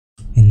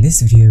In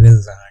this video, we'll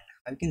learn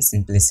how you can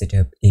simply set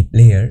up a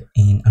player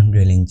in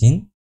Unreal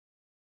Engine.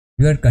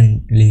 You are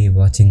currently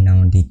watching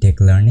now the Tech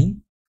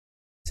Learning.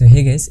 So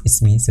hey guys,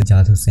 it's me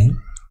Sajjad Hussain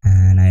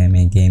and I am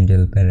a game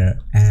developer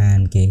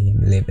and game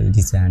level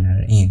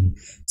designer in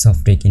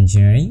software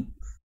engineering.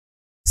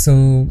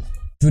 So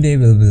today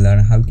we'll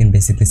learn how we can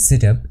basically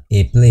set up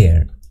a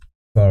player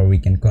or we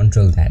can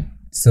control that.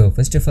 So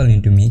first of all, you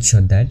need to make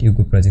sure that you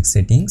go project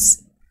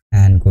settings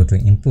and go to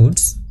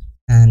inputs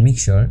and make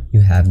sure you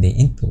have the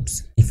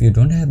inputs. If you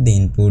don't have the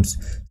inputs,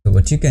 so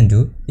what you can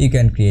do, you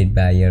can create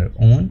by your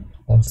own.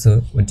 Also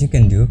what you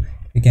can do,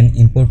 you can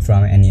import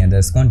from any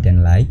other's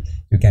content, like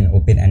you can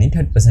open any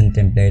third-person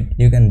template,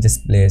 you can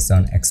just place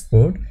on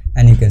export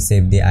and you can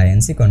save the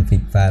inc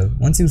config file.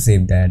 Once you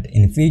save that,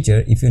 in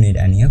future if you need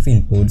any of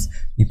inputs,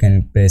 you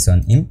can press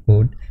on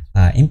import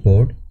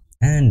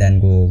and then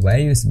go where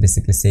you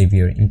basically save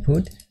your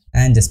input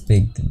and just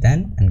pick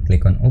done and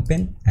click on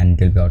open and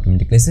it will be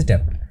automatically set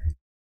up.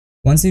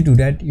 Once you do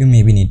that, you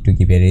maybe need to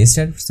give a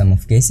restart for some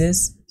of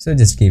cases, so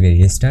just give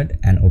a restart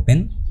and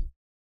open.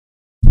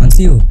 Once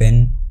you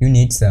open, you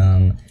need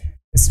some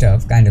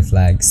stuff kind of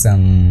like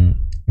some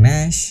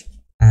mesh,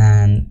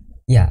 and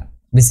yeah,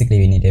 basically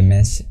we need a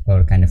mesh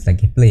or kind of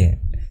like a player.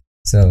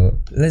 So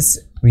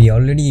we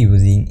already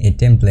using a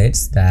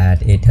templates,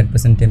 that a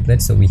third-person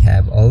template, so we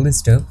have all this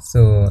stuff.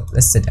 So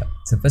let's set up.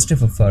 So first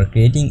of all, for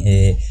creating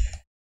a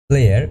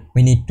player,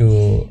 we need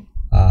to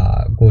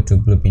go to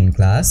blueprint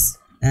class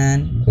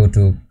and go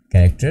to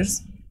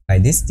characters. By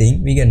this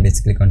thing we can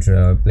basically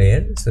control our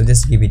player, so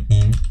just give it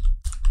name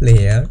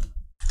player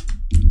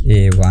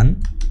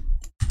a1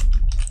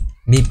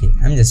 bp.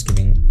 I'm just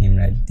giving him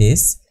like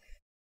this.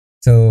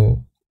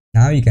 So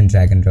now you can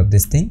drag and drop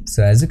this thing.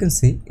 So as you can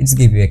see, it's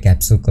give you a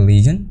capsule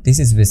collision. This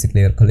is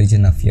basically a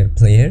collision of your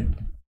player.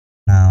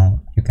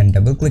 Now you can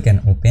double click and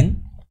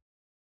open.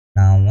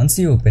 Now once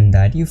you open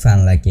that, you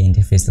find like an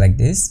interface like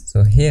this.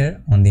 So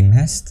here on the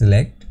mesh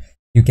select,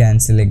 you can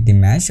select the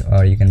mesh,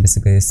 or you can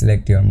basically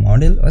select your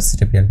model or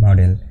set up your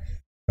model.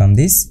 From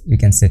this you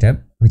can set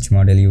up which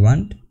model you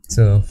want.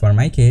 So for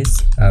my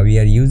case, we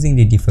are using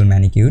the default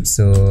manicures,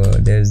 so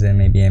there's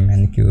maybe a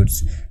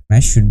manicures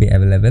mesh should be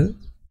available.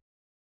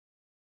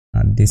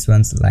 This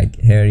one's like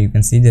here you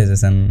can see there's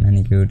some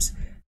manicures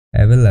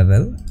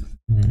available.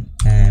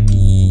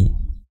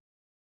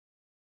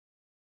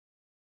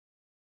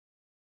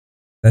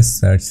 Let's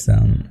search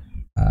some.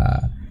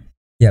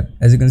 Yep,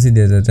 as you can see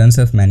there's a tons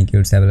of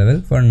manicures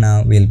available. For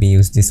now we'll be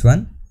use this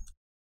one.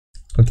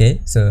 Okay,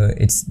 so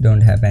it's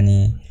don't have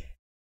any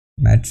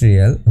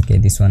material. Okay,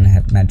 this one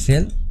have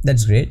material.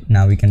 That's great.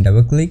 Now we can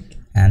double click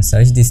and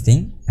search this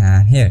thing,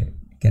 and here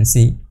you can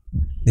see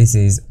this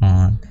is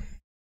on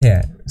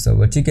here. So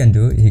what you can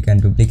do, you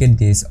can duplicate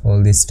this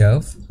all this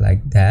stuff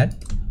like that.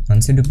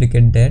 Once you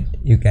duplicate that,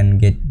 you can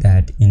get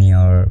that in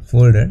your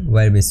folder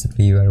where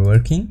basically you are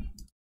working.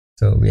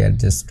 So we are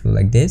just do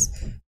like this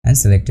and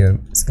select your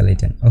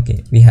skeleton.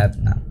 Okay, we have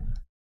now.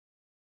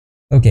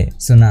 Okay,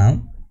 so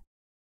now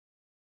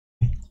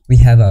we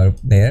have our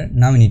player.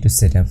 Now we need to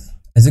set up.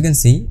 As you can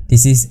see,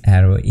 this is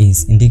arrow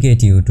is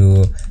indicate you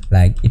to,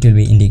 like it will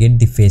be indicate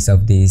the face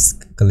of this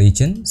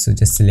collision. So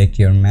just select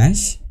your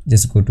mesh,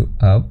 just go to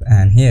up,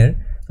 and here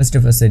first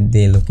of all set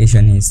the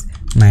location is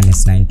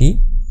 -90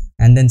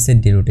 and then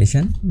set the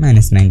rotation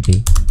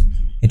 -90.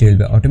 It will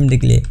be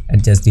automatically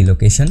adjust the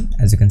location.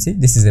 As you can see,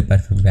 this is a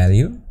perfect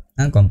value,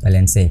 and compile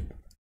and save.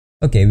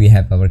 Okay, we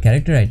have our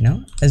character right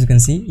now. As you can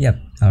see, yep,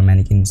 our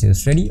mannequin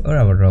is ready, or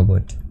our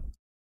robot.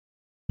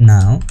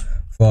 Now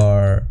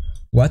for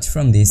watch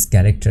from this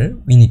character,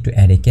 we need to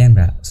add a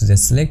camera. So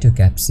just select your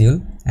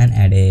capsule and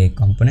add a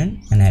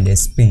component and add a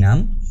spin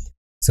arm.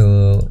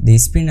 So the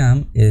spin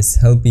arm is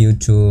help you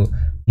to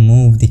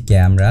move the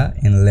camera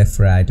in left,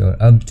 right, or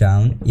up,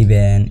 down.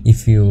 Even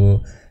if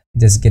you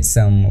just get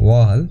some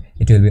wall,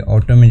 it will be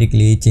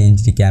automatically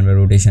change the camera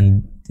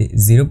rotation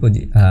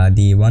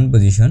the one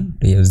position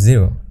to your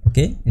 0.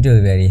 Okay, it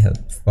will very help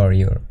for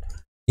your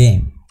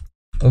game.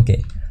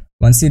 Okay,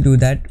 once you do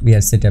that, we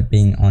are set up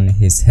being on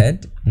his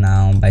head.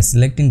 Now by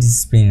selecting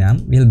this spin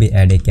arm, we'll be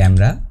add a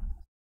camera,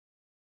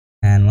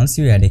 and once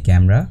you add a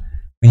camera,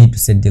 we need to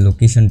set the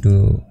location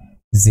to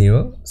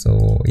 0.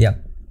 So yeah,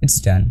 it's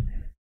done,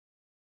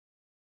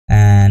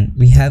 and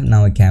we have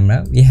now a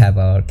camera, we have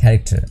our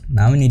character.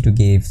 Now we need to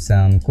give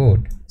some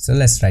code. So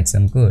let's write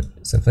some code.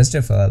 So first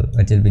of all,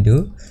 what will we do,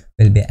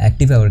 will be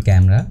active our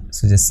camera.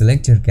 So just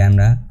select your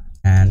camera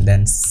and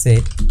then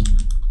set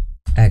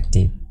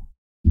active,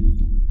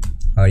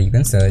 or you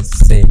can search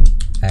set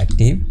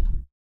active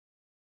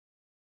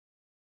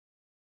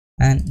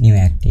and new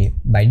active.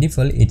 By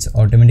default it's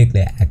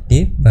automatically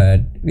active,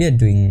 but we are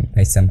doing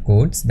by some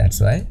codes, that's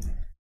why.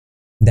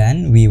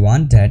 Then we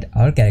want that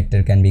our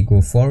character can be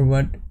go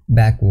forward,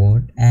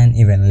 backward, and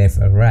even left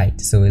or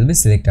right. So we'll be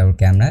select our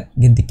camera,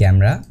 get the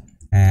camera,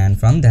 and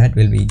from that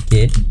will be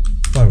get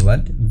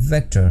forward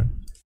vector,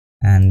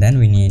 and then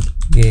we need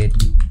get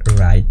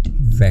right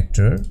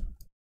vector.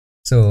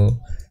 So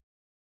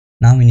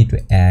now we need to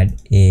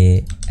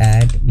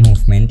add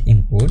movement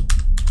input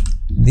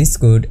this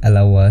could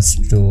allow us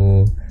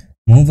to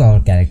move our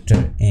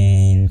character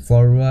in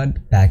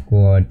forward,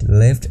 backward,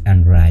 left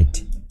and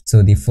right.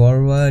 So the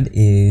forward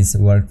is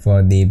work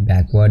for the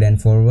backward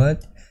and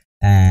forward,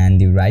 and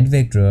the right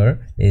vector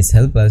is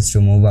help us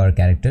to move our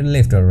character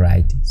left or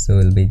right. So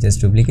we'll be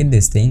just duplicate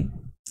this thing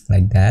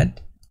like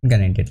that and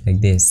connect it like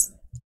this.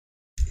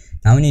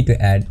 Now we need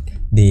to add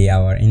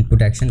our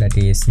input action, that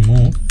is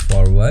move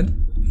forward.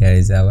 Here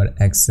is our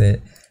x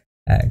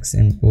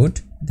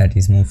input, that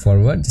is move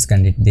forward. Just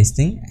connect this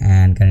thing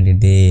and connect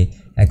the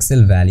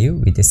XL value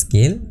with a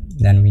scale.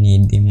 Then we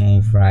need the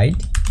move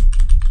right.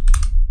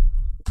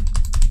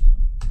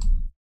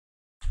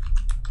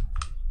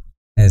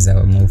 As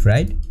our move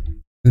right,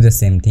 do the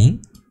same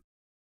thing.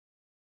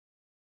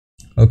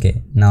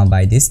 Okay, now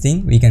by this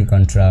thing we can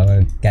control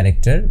our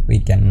character. We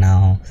can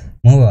now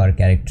move our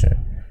character,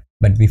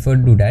 but before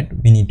do that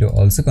we need to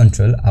also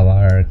control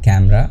our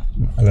camera.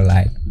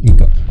 Like we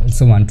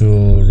also want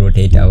to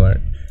rotate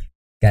our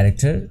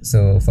character,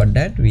 so for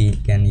that we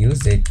can use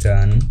the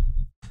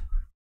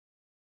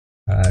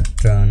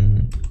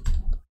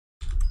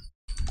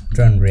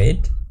turn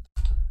rate.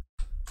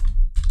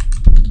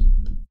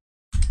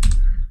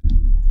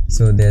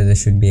 So there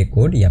should be a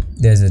code. Yep,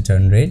 there's a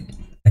turn rate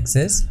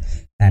access.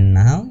 And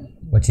now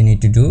what you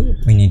need to do,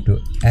 we need to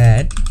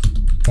add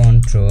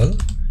control,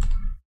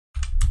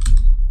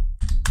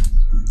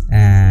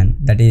 and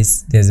that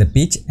is there's a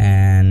pitch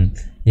and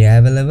you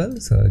have a level.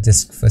 So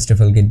just first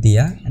of all get the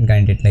and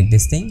connect it like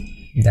this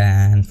thing.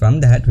 Then from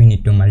that we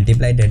need to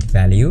multiply that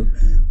value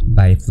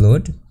by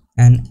float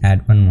and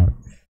add one more.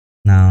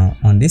 Now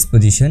on this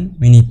position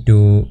we need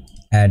to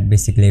add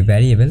basically a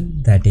variable,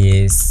 that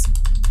is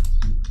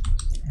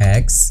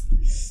x,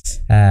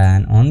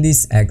 and on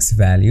this x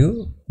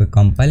value we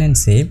compile and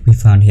save. We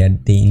found here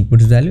the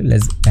input value.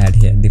 Let's add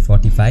here the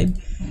 45,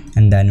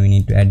 and then we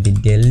need to add the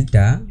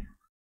delta,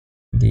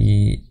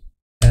 the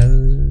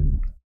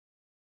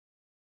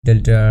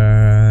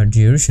delta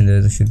duration.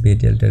 There should be a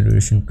delta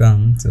duration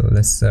come. So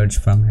let's search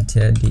from it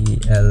here,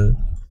 the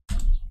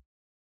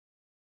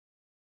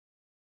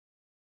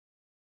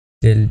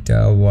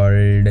delta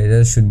world.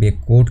 There should be a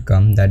code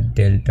come, that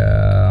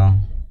delta.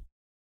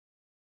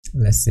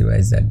 Let's see, why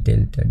is that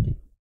delta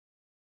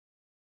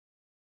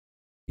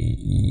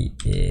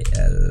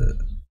DEAL?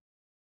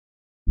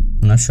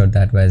 I'm not sure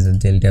that was the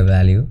delta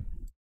value.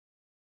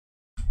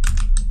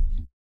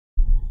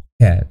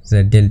 Yeah,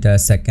 the delta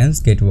seconds,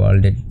 get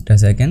world delta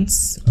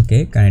seconds.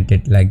 Okay, connect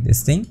it like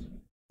this thing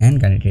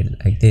and connect it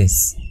like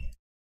this,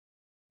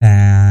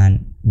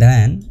 and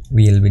then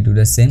we'll be do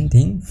the same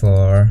thing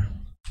for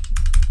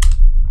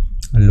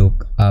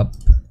look up,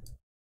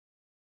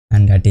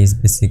 and that is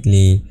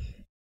basically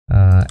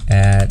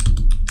add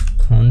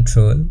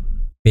control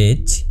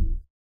page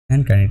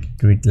and connect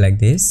it with like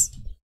this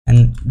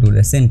and do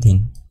the same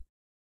thing.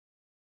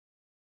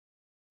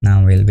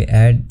 Now we'll be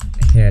add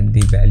here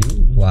the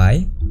value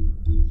y,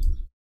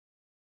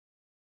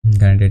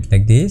 connect it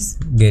like this,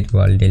 get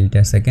world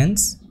delta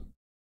seconds.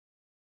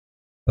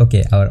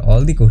 Okay, our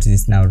all the code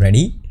is now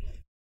ready.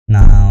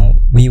 Now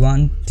we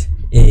want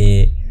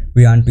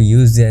to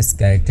use this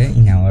character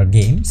in our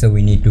game, so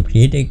we need to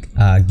create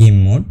a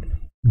game mode.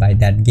 By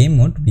that game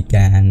mode we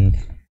can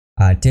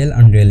tell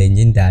Unreal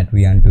Engine that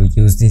we want to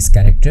use this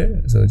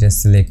character. So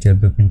just select your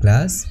blueprint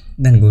class,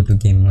 then go to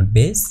game mode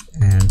base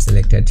and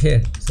select it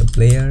here. So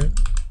player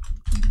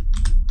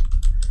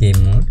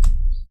game mode.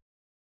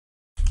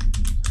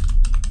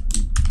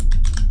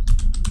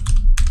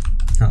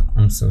 Oh,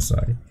 I'm so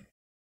sorry.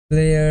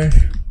 Player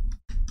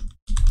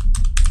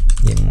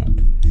game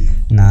mode.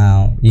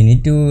 Now you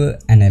need to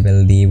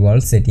enable the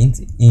world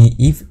settings.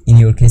 If in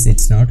your case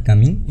it's not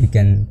coming, you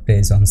can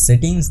press on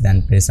settings,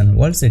 then press on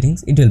world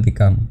settings, it will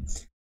become.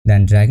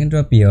 Then drag and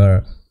drop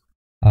your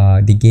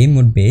the game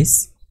mode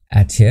base,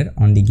 add here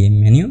on the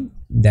game menu,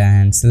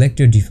 then select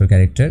your default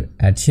character,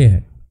 add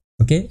here.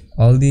 Okay,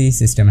 all the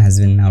system has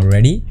been now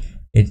ready.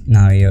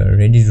 Now you're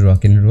ready to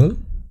rock and roll.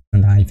 So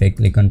now if I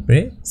click on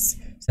press,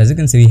 so as you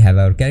can see we have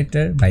our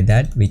character. By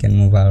that we can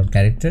move our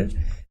character.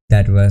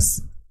 That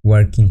was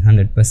working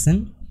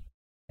 100%,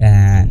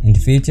 and in the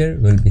future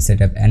we'll be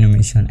set up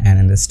animation and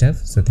other stuff.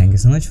 So thank you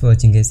so much for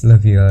watching guys,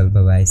 love you all,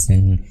 bye bye, see you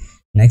in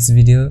next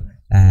video.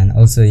 And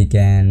also you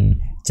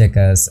can check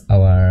us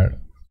our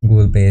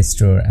Google Play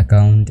Store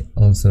account.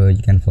 Also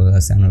you can follow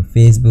us on our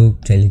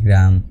Facebook,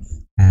 Telegram,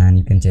 and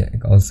you can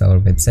check also our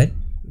website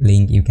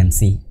link you can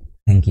see.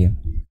 Thank you.